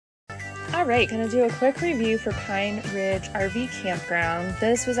All right, gonna do a quick review for Pine Ridge RV Campground.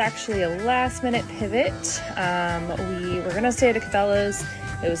 This was actually a last minute pivot. We were gonna stay at a Cabela's.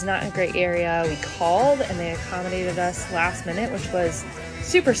 It was not in a great area. We called and they accommodated us last minute, which was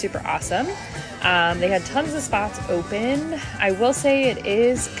super, super awesome. They had tons of spots open. I will say it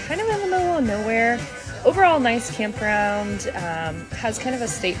is kind of in the middle of nowhere. Overall, nice campground, has kind of a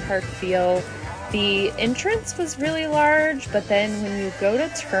state park feel. The entrance was really large, but then when you go to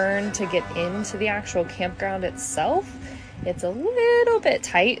turn to get into the actual campground itself, it's a little bit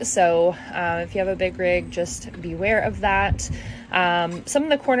tight. So if you have a big rig, just beware of that. Some of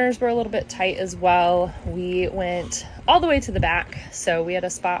the corners were a little bit tight as well. We went all the way to the back. So we had a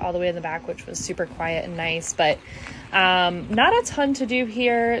spot all the way in the back, which was super quiet and nice, but not a ton to do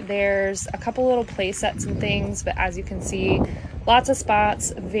here. There's a couple little play sets and things, but as you can see, lots of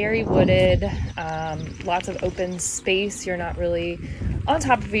spots, very wooded, lots of open space. You're not really on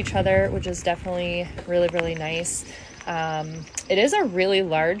top of each other, which is definitely really, really nice. It is a really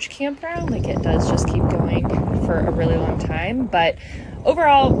large campground, like it does just keep going for a really long time, but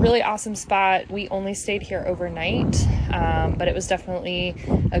overall, really awesome spot. We only stayed here overnight, but it was definitely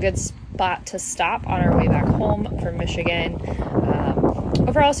a good spot to stop on our way back home from Michigan.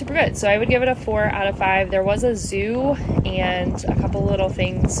 Overall, super good. So I would give it a 4 out of 5. There was a zoo and a couple little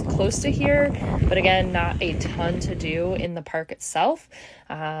things close to here, but again, not a ton to do in the park itself.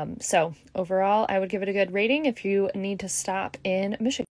 So overall, I would give it a good rating if you need to stop in Michigan.